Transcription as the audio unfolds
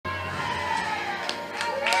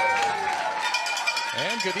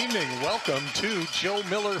And good evening. Welcome to Joe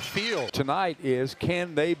Miller Field. Tonight is,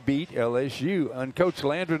 can they beat LSU? And Coach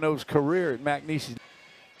Landreneau's career at McNeese.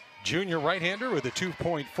 Junior right-hander with a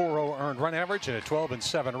 2.40 earned run average and a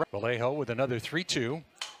 12-7. Vallejo with another 3-2.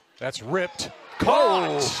 That's ripped.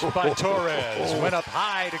 Caught by Torres. Went up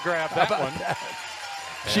high to grab that one.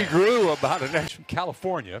 She grew about an extra. From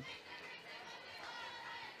California.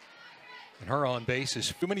 And her on base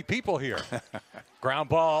is too many people here. Ground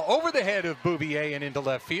ball over the head of Bouvier and into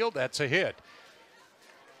left field. That's a hit.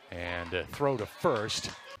 And a throw to first.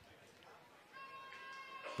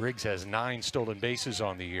 Briggs has 9 stolen bases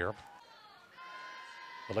on the year.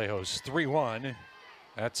 Vallejo's 3-1.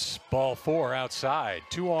 That's ball 4 outside.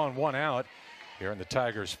 2 on, 1 out here in the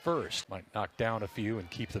Tigers' first. Might knock down a few and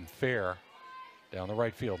keep them fair down the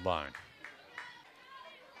right field line.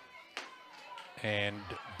 And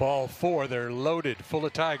ball 4, they're loaded, full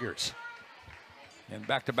of Tigers. And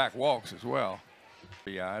back-to-back walks as well.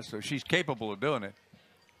 Yeah, so she's capable of doing it.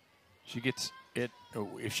 She gets it,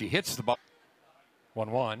 if she hits the ball.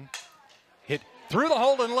 1-1. Hit through the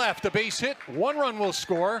hole and left. A base hit. 1 run will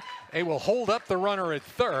score. They will hold up the runner at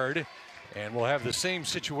third. And we'll have the same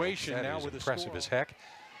situation that now with impressive as heck.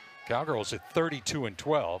 Cowgirls at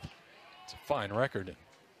 32-12. It's a fine record.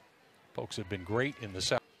 Folks have been great in the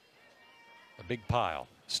South. A big pile.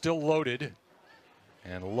 Still loaded.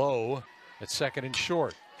 And low at second and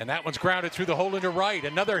short. And that one's grounded through the hole into right.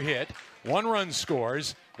 Another hit. 1 run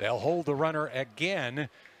scores. They'll hold the runner again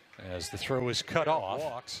as the throw is cut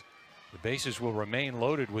off. The bases will remain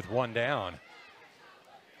loaded with 1 down.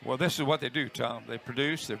 Well, this is what they do, Tom. They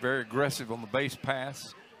produce. They're very aggressive on the base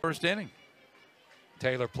pass. First inning.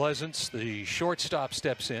 Taylor Pleasance, the shortstop,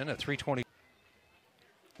 steps in at 3:20.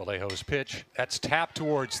 Vallejo's pitch. That's tapped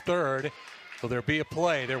towards third. Will there be a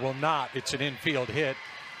play? There will not. It's an infield hit.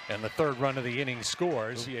 And the 3rd run of the inning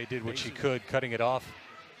scores. Bouvier did what she could, cutting it off,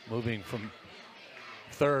 moving from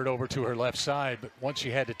third over to her left side. But once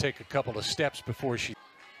she had to take a couple of steps before she.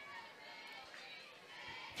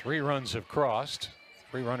 3 runs have crossed.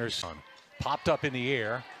 3 runners popped up in the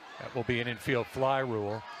air. That will be an infield fly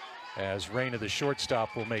rule as Reyna, the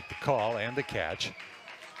shortstop, will make the call and the catch.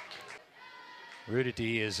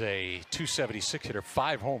 Rudity is a .276 hitter,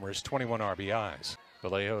 5 homers, 21 RBIs.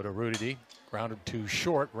 Vallejo to Rudity, grounded to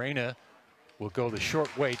short. Reyna will go the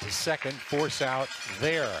short way to second, force out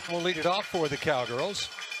there. We'll lead it off for the Cowgirls.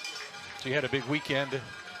 She had a big weekend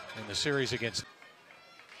in the series against.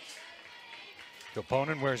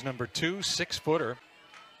 Kilponen wears number 2, 6-footer.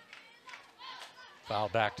 Foul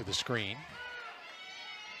back to the screen.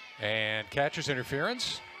 And catcher's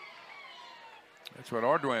interference. That's what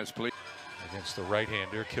Arduen's pleading. Against the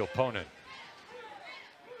right-hander, Kilponen.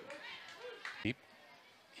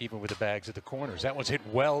 Even with the bags at the corners. That one's hit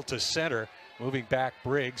well to center. Moving back,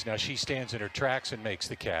 Briggs. Now she stands in her tracks and makes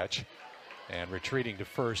the catch. And retreating to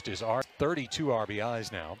first is 32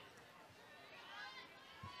 RBIs now.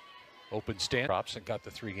 Open stand drops and got the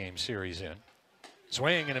 3-game series in.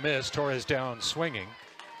 Swing and a miss. Torres down swinging.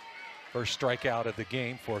 First strikeout of the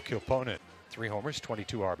game for Kilponen. 3 homers,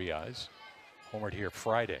 22 RBIs. Homered here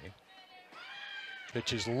Friday.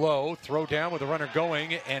 Pitch is low. Throw down with the runner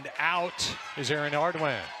going, and out is Aaron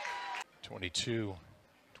Ardwan. 2022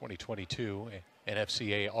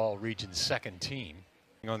 NFCA All-Region 2nd team.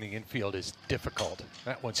 On the infield is difficult.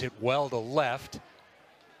 That one's hit well to left.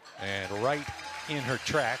 And right in her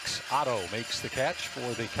tracks, Otto makes the catch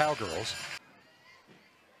for the Cowgirls.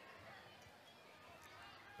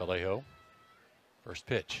 Vallejo, first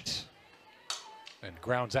pitch. And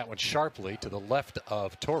grounds that one sharply to the left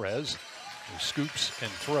of Torres, who scoops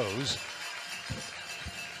and throws.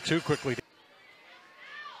 Too quickly.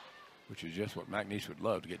 Which is just what McNeese would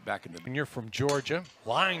love, to get back in the. Junior from Georgia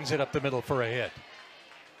lines it up the middle for a hit.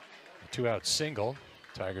 A 2-out single.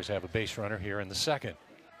 Tigers have a base runner here in the second.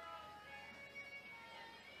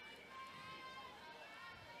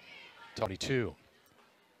 22.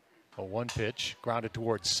 A 1 pitch grounded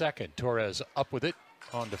towards second. Torres up with it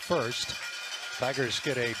on to first. Tigers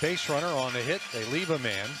get a base runner on the hit. They leave a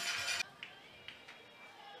man.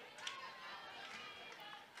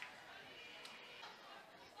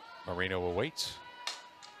 Marino awaits.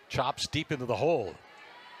 Chops deep into the hole.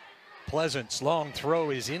 Pleasant's long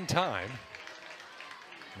throw is in time.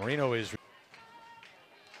 Marino is.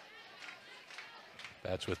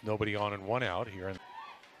 That's with nobody on and 1 out here in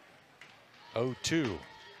 0-2.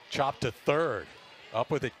 Chopped to third. Up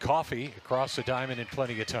with it, Coffey across the diamond in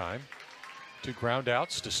plenty of time. 2 ground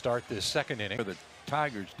outs to start this 2nd inning. The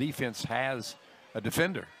Tigers defense has a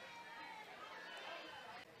defender.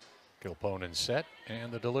 Kilponen set,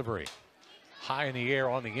 and the delivery. High in the air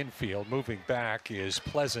on the infield. Moving back is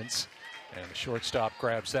Pleasance. And the shortstop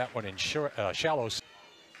grabs that one in shallow.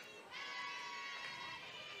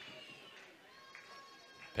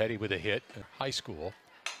 Petty with a hit in high school.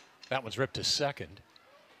 That one's ripped to second.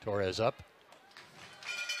 Torres up.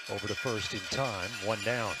 Over to first in time. One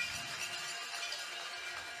down.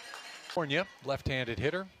 California, left-handed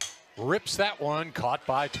hitter. Rips that one. Caught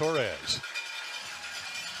by Torres.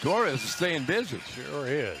 Torres is staying busy. Sure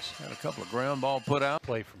is. Had a couple of ground ball put out.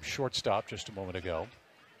 Play from shortstop just a moment ago.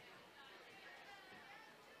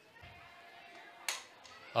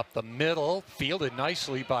 Up the middle. Fielded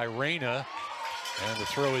nicely by Reyna. And the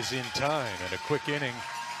throw is in time. And a quick inning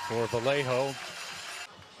for Vallejo.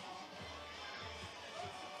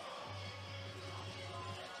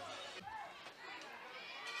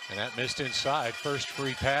 And that missed inside. First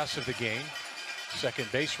free pass of the game.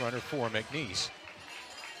 Second base runner for McNeese.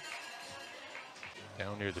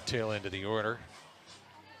 Down near the tail end of the order.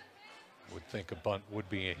 Would think a bunt would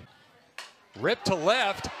be ripped to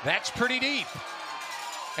left. That's pretty deep.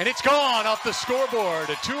 And it's gone off the scoreboard.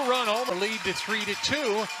 A two-run homer lead to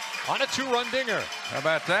 3-2 on a two-run dinger. How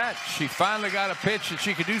about that? She finally got a pitch that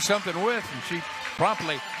she could do something with, and she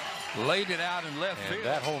promptly laid it out in left field.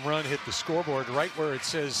 That home run hit the scoreboard right where it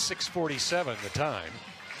says 6:47 the time.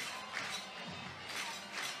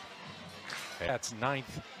 That's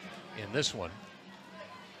ninth in this one.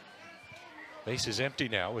 Base is empty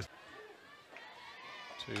now with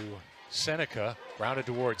to Seneca, grounded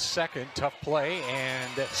towards second. Tough play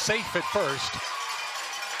and safe at first.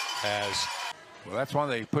 Well, that's why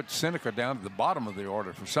they put Seneca down to the bottom of the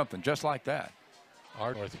order for something just like that.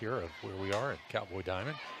 Our north here of where we are at Cowboy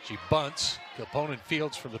Diamond. She bunts. The opponent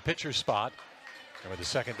fields from the pitcher spot. And with the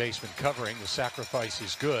second baseman covering, the sacrifice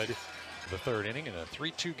is good for the third inning in a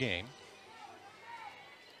 3-2 game.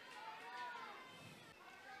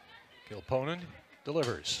 Kilponen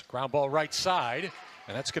delivers. Ground ball right side.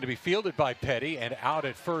 And that's going to be fielded by Petty. And out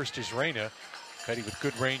at first is Reyna. Petty with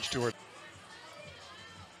good range to her.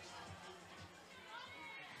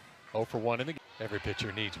 0 for 1 in the game. Every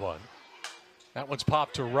pitcher needs one. That one's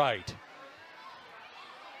popped to right.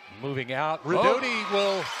 Moving out. Rodoti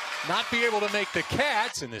will not be able to make the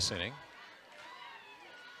catch in this inning.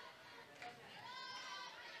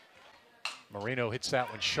 Marino hits that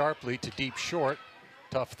one sharply to deep short.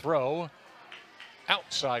 Tough throw.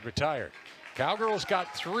 Outside retired. Cowgirls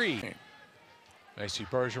got 3. Macy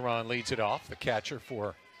Bergeron leads it off. The catcher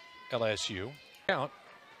for LSU. Count.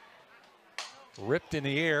 Ripped in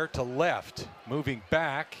the air to left. Moving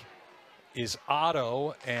back is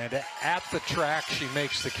Otto, and at the track she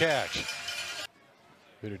makes the catch.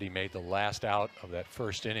 Goodity made the last out of that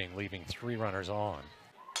first inning, leaving 3 runners on.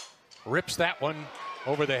 Rips that one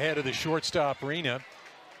over the head of the shortstop Reyna,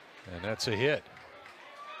 and that's a hit.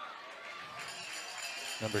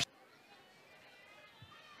 Number 6.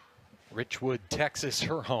 Richwood, Texas,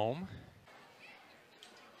 her home.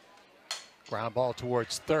 Ground ball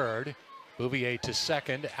towards third. Bouvier to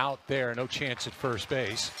second, out there, no chance at first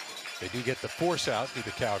base. They do get the force out through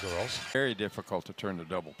the Cowgirls. Very difficult to turn the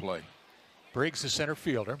double play. Briggs, the center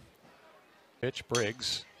fielder. Pitch,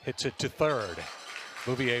 Briggs hits it to third.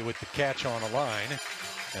 Bouvier with the catch on a line,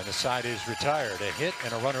 and the side is retired. A hit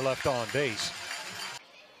and a runner left on base.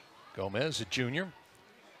 Gomez, a junior.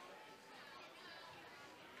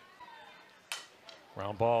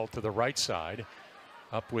 Ground ball to the right side.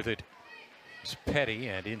 Up with it is Petty,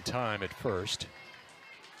 and in time at first.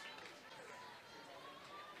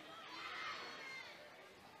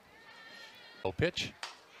 Low pitch.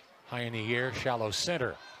 High in the air, shallow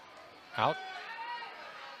center. Out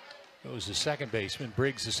goes the second baseman.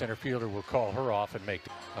 Briggs, the center fielder, will call her off and make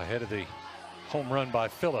ahead of the home run by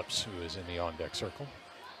Phillips, who is in the on-deck circle.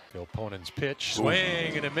 The opponent's pitch.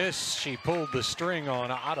 Swing and a miss. She pulled the string on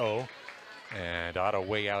Otto. And Otto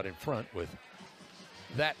way out in front with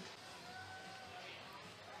that.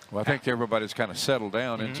 Well, I think everybody's kind of settled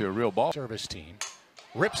down into a real ball. Service team.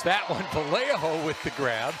 Rips that one. Vallejo with the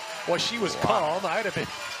grab. Well, she was calm. I'd have been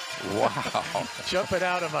jumping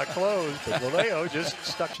out of my clothes. But Vallejo just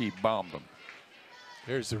stuck. She bombed them.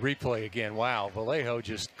 Here's the replay again. Wow. Vallejo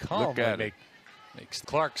just calmly makes.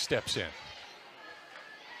 Clark steps in.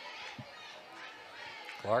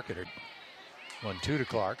 Clark at her 1-2 to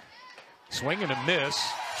Clark. Swing and a miss.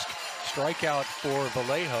 Strikeout for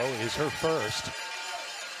Vallejo is her first.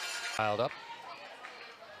 Piled up.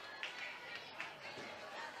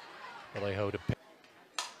 Vallejo to pick.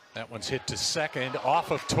 That one's hit to second,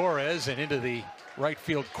 off of Torres and into the right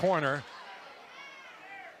field corner.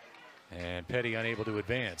 And Petty unable to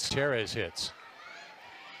advance. Torres hits.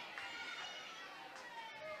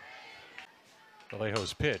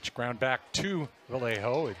 Vallejo's pitch, ground back to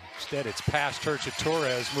Vallejo. Instead, it's past her to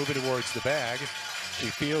Torres, moving towards the bag. She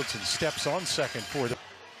fields and steps on second for the.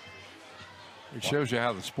 It shows you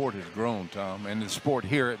how the sport has grown, Tom, and the sport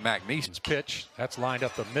here at McNeese. Pitch, that's lined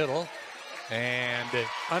up the middle, and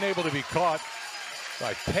unable to be caught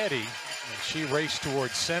by Petty. She raced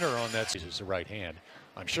towards center on that. This is the right hand.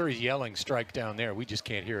 I'm sure he's yelling strike down there. We just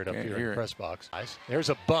can't hear it up here in the press box. There's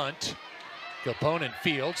a bunt. The opponent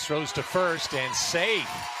fields, throws to first, and safe.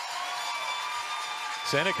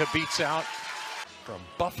 Seneca beats out from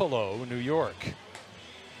Buffalo, New York.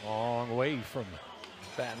 Long way from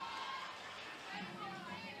that.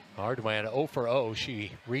 Hardwan 0 for 0.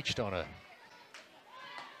 She reached on a.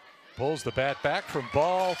 Pulls the bat back from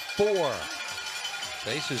ball 4.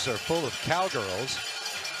 Bases are full of Cowgirls.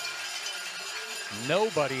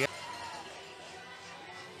 Nobody.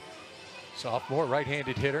 Sophomore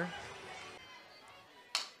right-handed hitter.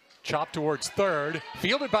 Chopped towards third.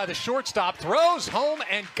 Fielded by the shortstop. Throws home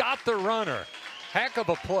and got the runner. Heck of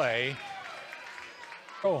a play.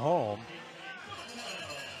 Go home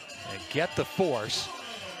and get the force.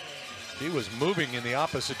 She was moving in the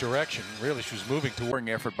opposite direction. Really, she was moving toward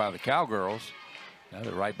effort by the Cowgirls. Now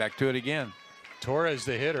they're right back to it again. Torres,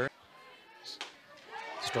 the hitter.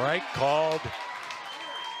 Strike called.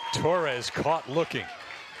 Torres caught looking.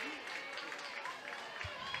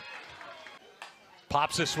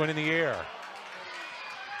 Pops this one in the air.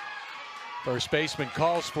 First baseman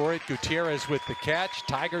calls for it. Gutierrez with the catch.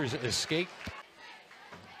 Tigers escape.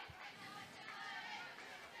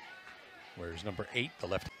 Where's number 8, the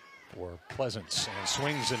left for Pleasance, and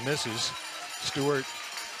swings and misses. Stewart,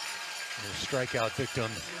 the strikeout victim,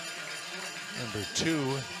 number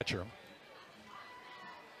 2. Catcher.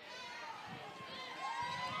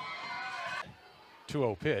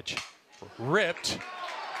 2-0 pitch, ripped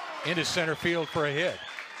into center field for a hit.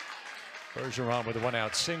 Bergeron with a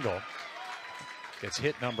 1-out single. Gets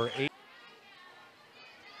hit number 8.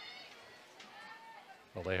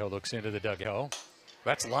 Vallejo looks into the dugout.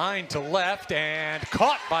 That's lined to left and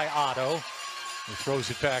caught by Otto. He throws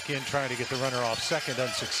it back in, trying to get the runner off second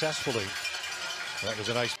unsuccessfully. That was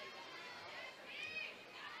a nice.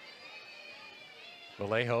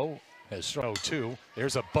 Vallejo has thrown 2.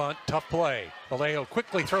 There's a bunt, tough play. Vallejo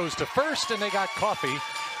quickly throws to first, and they got coffee.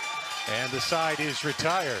 And the side is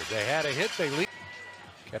retired. They had a hit, they lead.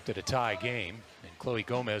 Kept it a tie game, and Chloe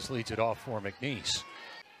Gomez leads it off for McNeese.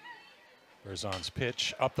 Berzon's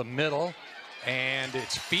pitch up the middle, and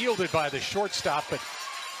it's fielded by the shortstop, but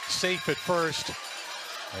safe at first.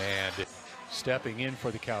 And stepping in for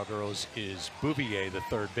the Cowgirls is Bouvier, the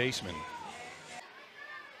third baseman.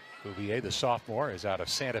 Bouvier, the sophomore, is out of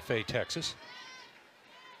Santa Fe, Texas.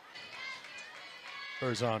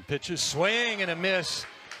 Berzon pitches, swing and a miss.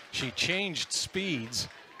 She changed speeds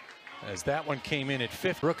as that one came in at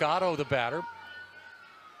 5th. Brooke Otto, the batter.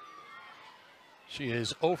 She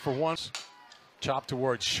is 0 for 1. Chopped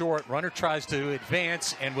towards short. Runner tries to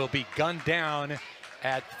advance and will be gunned down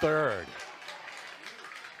at third.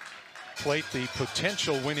 Plate the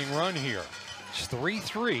potential winning run here. It's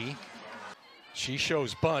 3-3. She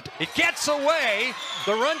shows bunt. It gets away.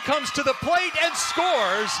 The run comes to the plate and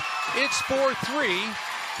scores. It's 4-3.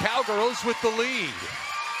 Cowgirls with the lead.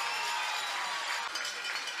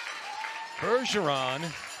 Bergeron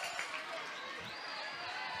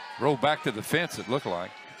rolled back to the fence, it looked like.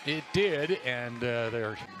 It did, and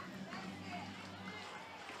they're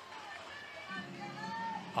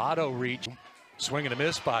Otto reach, swing and a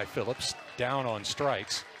miss by Phillips, down on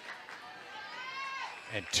strikes,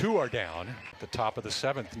 and 2 are down at the top of the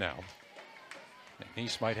 7th now.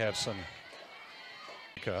 McNeese might have some.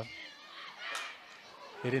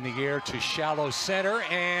 Hit in the air to shallow center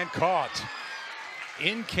and caught.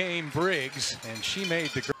 In came Briggs, and she made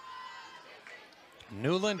the.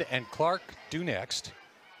 Newland and Clark do next.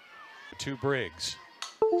 To Briggs.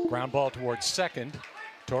 Ground ball towards second.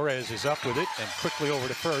 Torres is up with it and quickly over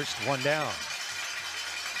to first. 1 down.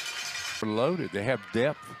 Loaded. They have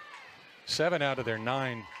depth. 7 out of their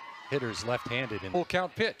 9 hitters left-handed. In full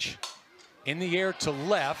count pitch. In the air to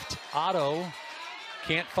left. Otto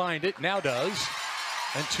can't find it. Now does.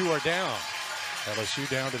 And 2 are down. LSU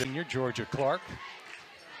down to the senior, Georgia Clark.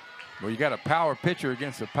 Well, you got a power pitcher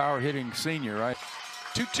against a power hitting senior, right?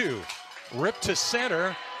 2-2. Rip to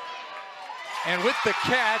center. And with the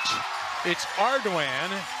catch, it's Ardoin.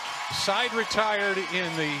 Side retired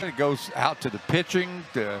in the. It goes out to the pitching,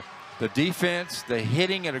 the defense, the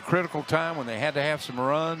hitting at a critical time when they had to have some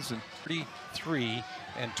runs. And 33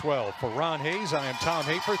 and 12. For Ron Hayes, I am Tom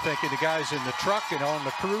Hafer, thanking the guys in the truck and on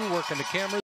the crew working the cameras.